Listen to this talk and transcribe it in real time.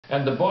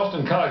And the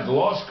Boston College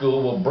Law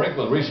School will break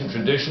with recent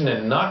tradition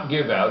and not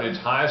give out its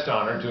highest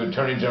honor to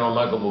Attorney General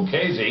Michael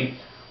Mukasey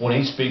when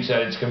he speaks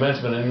at its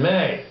commencement in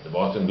May. The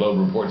Boston Globe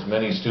reports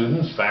many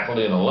students,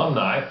 faculty, and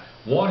alumni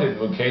wanted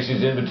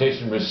Mukasey's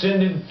invitation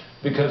rescinded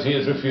because he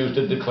has refused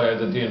to declare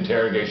that the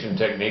interrogation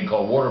technique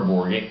called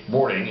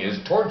waterboarding is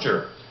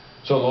torture.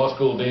 So Law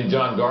School Dean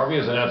John Garvey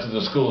has announced that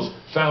the school's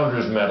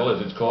Founders Medal,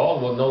 as it's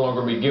called, will no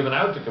longer be given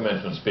out to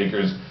commencement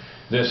speakers.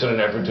 This in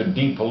an effort to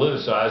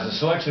depoliticize the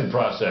selection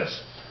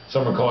process.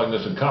 Some are calling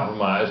this a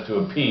compromise to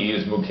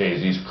appease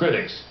Mukasey's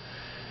critics.